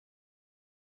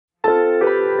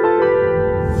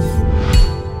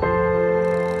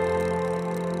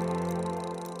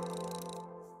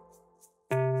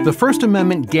The First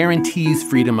Amendment guarantees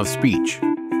freedom of speech.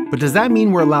 But does that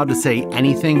mean we're allowed to say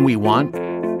anything we want?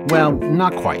 Well,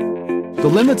 not quite. The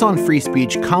limits on free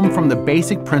speech come from the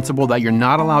basic principle that you're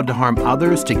not allowed to harm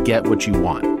others to get what you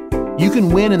want. You can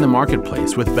win in the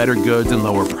marketplace with better goods and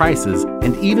lower prices,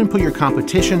 and even put your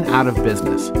competition out of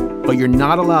business. But you're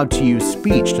not allowed to use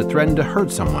speech to threaten to hurt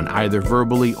someone, either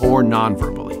verbally or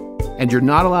non-verbally. And you're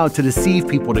not allowed to deceive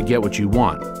people to get what you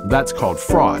want. That's called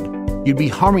fraud. You'd be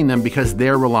harming them because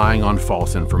they're relying on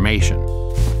false information.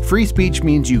 Free speech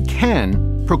means you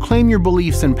can proclaim your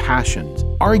beliefs and passions,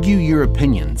 argue your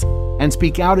opinions, and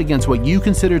speak out against what you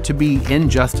consider to be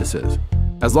injustices.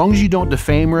 As long as you don't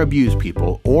defame or abuse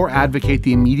people, or advocate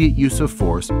the immediate use of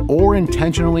force, or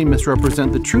intentionally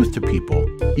misrepresent the truth to people,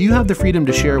 you have the freedom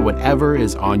to share whatever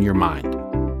is on your mind.